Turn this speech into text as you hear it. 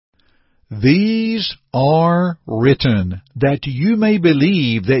These are written, that you may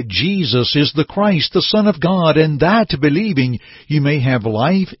believe that Jesus is the Christ, the Son of God, and that, believing, you may have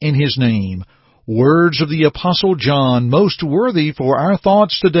life in His name. Words of the Apostle John, most worthy for our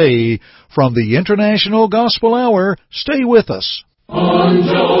thoughts today, from the International Gospel Hour. Stay with us. On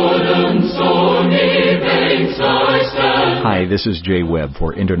Jordan's stormy banks I stand. Hi, this is Jay Webb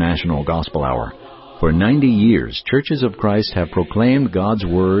for International Gospel Hour. For 90 years, Churches of Christ have proclaimed God's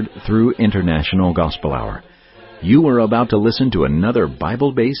Word through International Gospel Hour. You are about to listen to another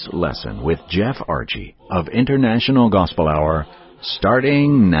Bible-based lesson with Jeff Archie of International Gospel Hour,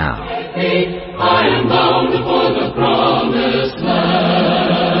 starting now. I am bound for the promised land.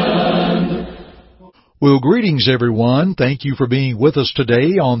 Well, greetings, everyone. Thank you for being with us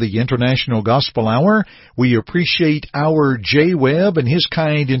today on the International Gospel Hour. We appreciate our Jay Webb and his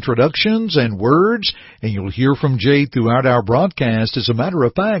kind introductions and words, and you'll hear from Jay throughout our broadcast. As a matter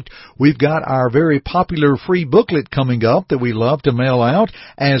of fact, we've got our very popular free booklet coming up that we love to mail out,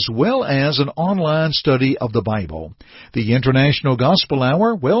 as well as an online study of the Bible. The International Gospel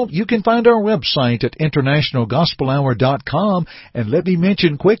Hour, well, you can find our website at internationalgospelhour.com, and let me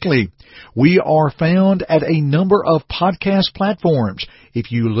mention quickly, we are found at a number of podcast platforms.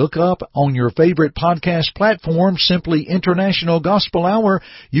 If you look up on your favorite podcast platform, simply International Gospel Hour,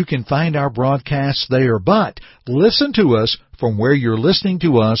 you can find our broadcasts there. But listen to us from where you're listening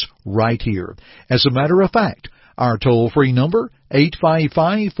to us right here. As a matter of fact, our toll-free number,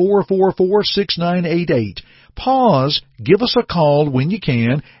 855-444-6988. Pause, give us a call when you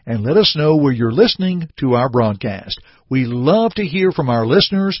can, and let us know where you're listening to our broadcast. We love to hear from our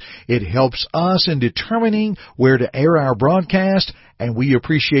listeners. It helps us in determining where to air our broadcast, and we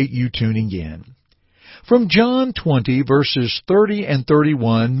appreciate you tuning in. From John 20, verses 30 and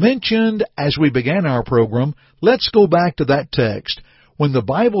 31, mentioned as we began our program, let's go back to that text when the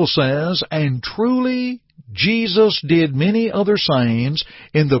Bible says, "And truly Jesus did many other signs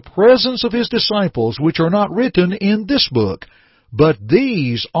in the presence of His disciples, which are not written in this book. But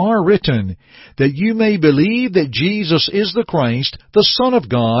these are written, that you may believe that Jesus is the Christ, the Son of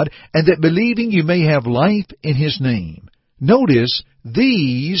God, and that believing you may have life in His name." Notice,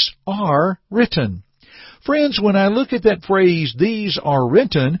 these are written. Friends, when I look at that phrase, "these are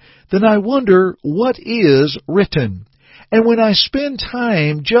written," then I wonder, what is written? And when I spend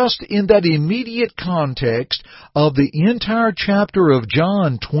time just in that immediate context of the entire chapter of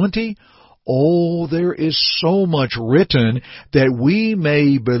John 20, oh, there is so much written that we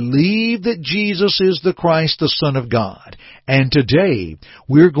may believe that Jesus is the Christ, the Son of God. And today,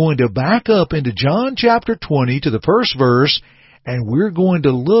 we're going to back up into John chapter 20 to the first verse, and we're going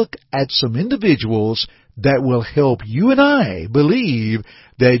to look at some individuals that will help you and I believe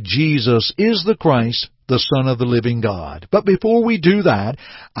that Jesus is the Christ, the Son of the living God. But before we do that,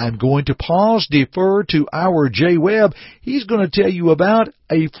 I'm going to defer to our Jay Webb. He's going to tell you about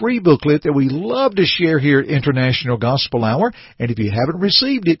a free booklet that we love to share here at International Gospel Hour. And if you haven't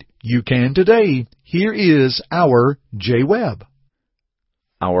received it, you can today. Here is our Jay Webb.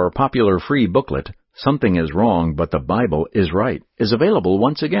 Our popular free booklet, "Something is Wrong, but the Bible is Right," is available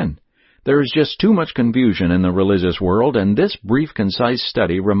once again. There is just too much confusion in the religious world, and this brief, concise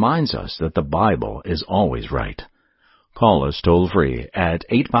study reminds us that the Bible is always right. Call us toll-free at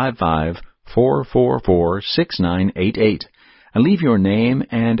 855-444-6988 and leave your name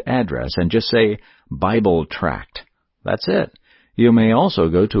and address and just say, "Bible Tract." That's it. You may also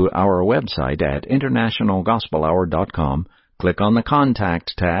go to our website at internationalgospelhour.com, click on the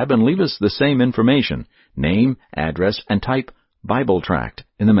Contact tab, and leave us the same information, name, address, and type Bible Tract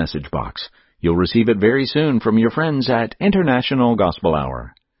in the message box. You'll receive it very soon from your friends at International Gospel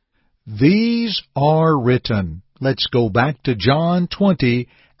Hour. These are written. Let's go back to John 20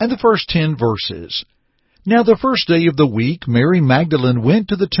 and the first 10 verses. Now the first day of the week, Mary Magdalene went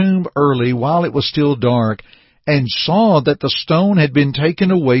to the tomb early while it was still dark, and saw that the stone had been taken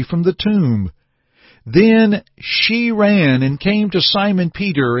away from the tomb. Then she ran and came to Simon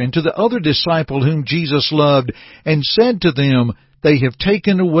Peter and to the other disciple whom Jesus loved, and said to them, "They have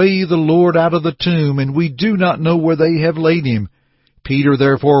taken away the Lord out of the tomb, and we do not know where they have laid Him." Peter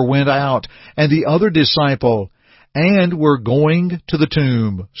therefore went out, and the other disciple, and were going to the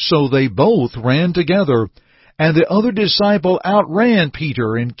tomb. So they both ran together. And the other disciple outran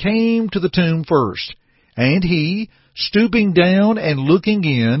Peter, and came to the tomb first. And he, stooping down and looking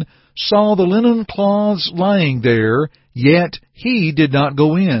in, saw the linen cloths lying there, yet he did not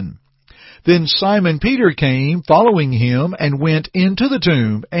go in. Then Simon Peter came, following him, and went into the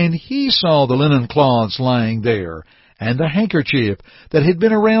tomb, and he saw the linen cloths lying there, and the handkerchief that had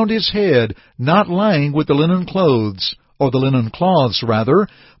been around his head, not lying with the linen clothes. or the linen cloths rather,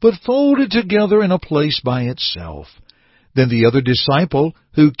 but folded together in a place by itself. Then the other disciple,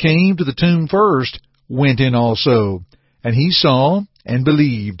 who came to the tomb first, went in also, and he saw and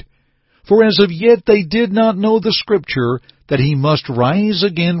believed. For as of yet they did not know the Scripture, that he must rise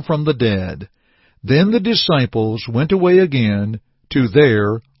again from the dead. Then the disciples went away again to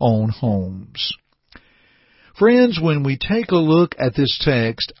their own homes. Friends, when we take a look at this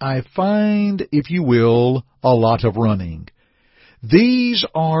text, I find, if you will, a lot of running. These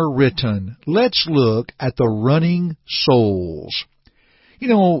are written. Let's look at the running souls. You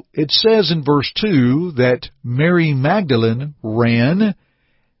know, it says in verse 2 that Mary Magdalene ran.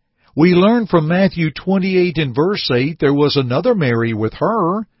 We learn from Matthew 28 and verse 8 there was another Mary with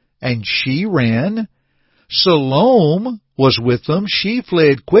her, and she ran. Salome was with them. She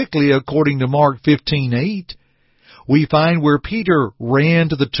fled quickly according to Mark 15:8. We find where Peter ran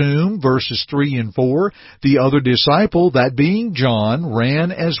to the tomb, verses 3 and 4. The other disciple, that being John,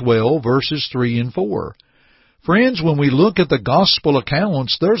 ran as well, verses 3 and 4. Friends, when we look at the gospel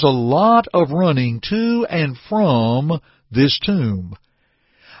accounts, there's a lot of running to and from this tomb.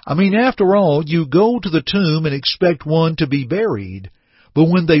 I mean, after all, you go to the tomb and expect one to be buried. But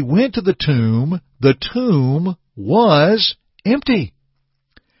when they went to the tomb was empty.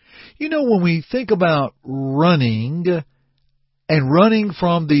 You know, when we think about running and running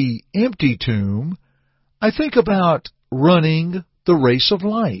from the empty tomb, I think about running the race of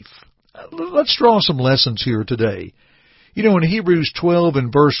life. Let's draw some lessons here today. You know, in Hebrews 12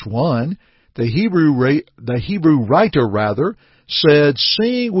 and verse 1, the Hebrew writer said,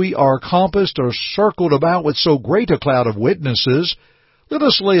 "Seeing we are compassed or circled about with so great a cloud of witnesses, let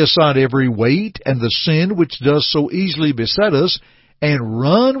us lay aside every weight and the sin which does so easily beset us, and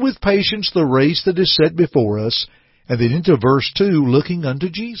run with patience the race that is set before us." And then into verse 2, looking unto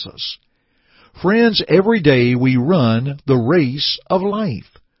Jesus. Friends, every day we run the race of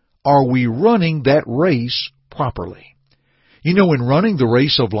life. Are we running that race properly? You know, in running the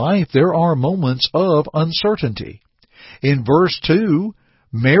race of life, there are moments of uncertainty. In verse 2,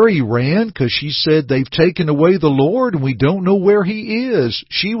 Mary ran because she said, "They've taken away the Lord and we don't know where He is."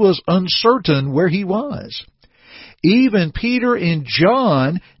 She was uncertain where He was. Even Peter and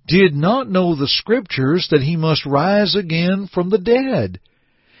John did not know the Scriptures that He must rise again from the dead.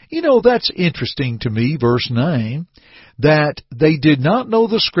 You know, that's interesting to me, verse 9, that they did not know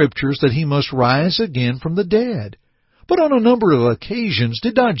the Scriptures that He must rise again from the dead. But on a number of occasions,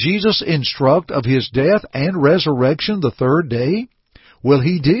 did not Jesus instruct of His death and resurrection the third day? Well,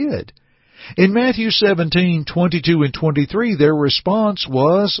 He did. In Matthew 17:22 and 23, their response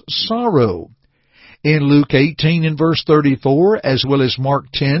was sorrow. In Luke 18 and verse 34, as well as Mark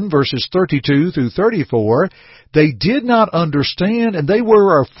 10 verses 32 through 34, they did not understand and they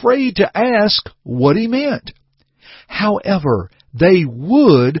were afraid to ask what He meant. However, they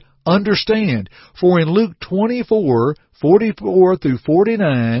would understand. For in Luke 24:44 through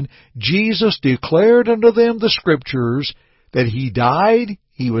 49, Jesus declared unto them the Scriptures that He died,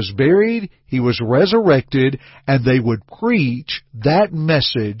 He was buried, He was resurrected, and they would preach that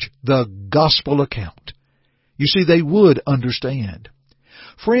message, the gospel account. You see, they would understand.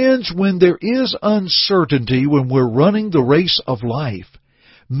 Friends, when there is uncertainty when we're running the race of life,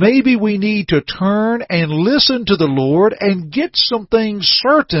 maybe we need to turn and listen to the Lord and get some things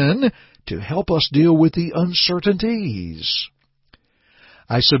certain to help us deal with the uncertainties.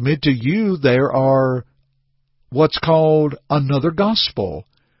 I submit to you there are what's called another gospel.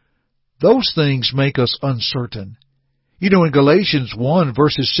 Those things make us uncertain. You know, in Galatians 1,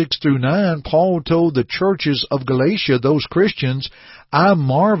 verses 6 through 9, Paul told the churches of Galatia, those Christians, "I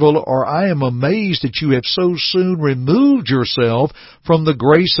marvel or I am amazed that you have so soon removed yourself from the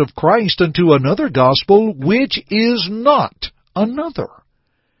grace of Christ unto another gospel, which is not another."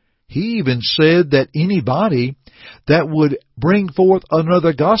 He even said that anybody that would bring forth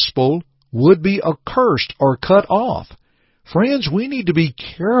another gospel would be accursed or cut off. Friends, we need to be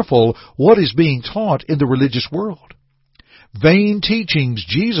careful what is being taught in the religious world. Vain teachings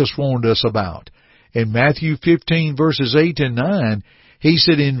Jesus warned us about. In Matthew 15 verses 8 and 9, He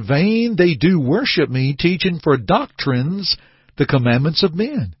said, "In vain they do worship Me, teaching for doctrines the commandments of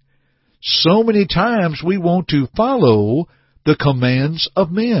men." So many times we want to follow the commands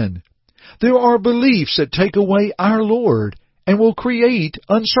of men. There are beliefs that take away our Lord and will create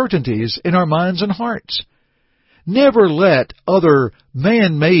uncertainties in our minds and hearts. Never let other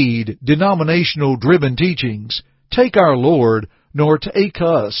man-made, denominational-driven teachings take our Lord nor take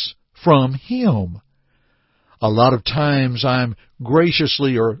us from Him. A lot of times I'm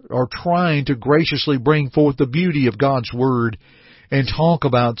graciously or trying to graciously bring forth the beauty of God's Word. and talk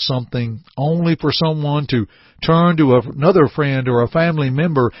about something only for someone to turn to another friend or a family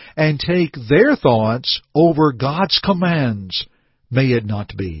member and take their thoughts over God's commands. May it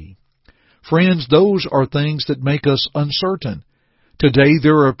not be. Friends, those are things that make us uncertain. Today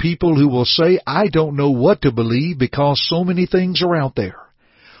there are people who will say, I don't know what to believe because so many things are out there.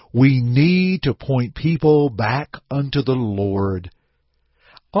 We need to point people back unto the Lord.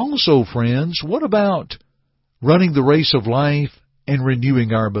 Also, friends, what about running the race of life and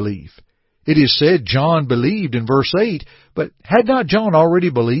renewing our belief? It is said John believed in verse 8, but had not John already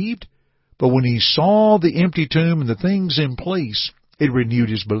believed? But when he saw the empty tomb and the things in place, it renewed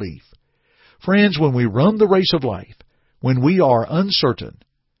his belief. Friends, when we run the race of life, when we are uncertain,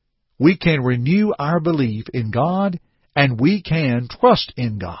 we can renew our belief in God and we can trust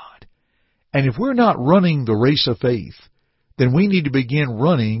in God. And if we're not running the race of faith, then we need to begin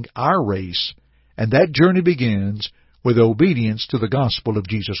running our race, and that journey begins with obedience to the gospel of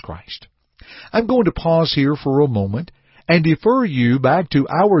Jesus Christ. I'm going to pause here for a moment and defer you back to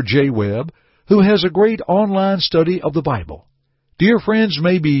our J. Webb, who has a great online study of the Bible. Dear friends,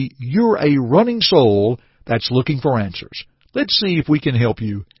 maybe you're a running soul that's looking for answers. Let's see if we can help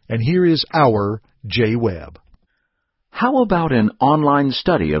you, and here is our J. Webb. How about an online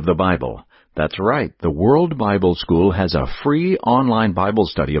study of the Bible? That's right, the World Bible School has a free online Bible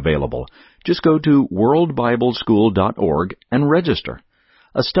study available. Just go to worldbibleschool.org and register.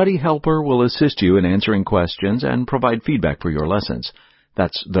 A study helper will assist you in answering questions and provide feedback for your lessons.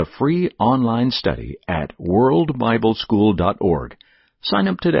 That's the free online study at worldbibleschool.org. Sign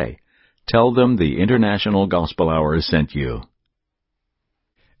up today. Tell them the International Gospel Hour sent you.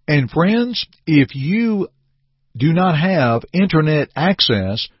 And friends, if you do not have internet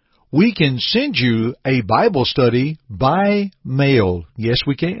access, we can send you a Bible study by mail. Yes,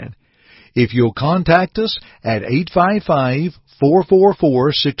 we can. If you'll contact us at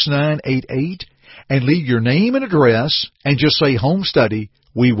 855-444-6988 and leave your name and address and just say home study,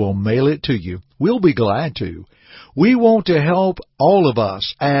 we will mail it to you. We'll be glad to. We want to help all of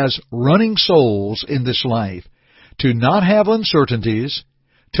us as running souls in this life to not have uncertainties,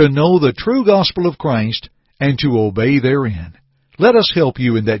 to know the true gospel of Christ, and to obey therein. Let us help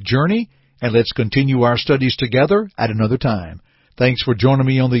you in that journey, and let's continue our studies together at another time. Thanks for joining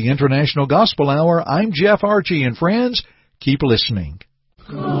me on the International Gospel Hour. I'm Jeff Archie, and friends, keep listening.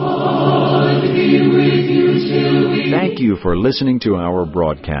 God be with you till we... Thank you for listening to our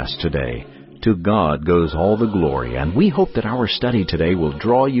broadcast today. To God goes all the glory, and we hope that our study today will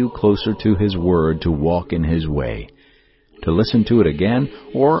draw you closer to His Word to walk in His way. To listen to it again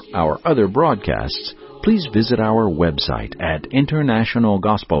or our other broadcasts, please visit our website at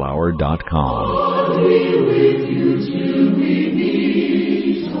internationalgospelhour.com. God be with you.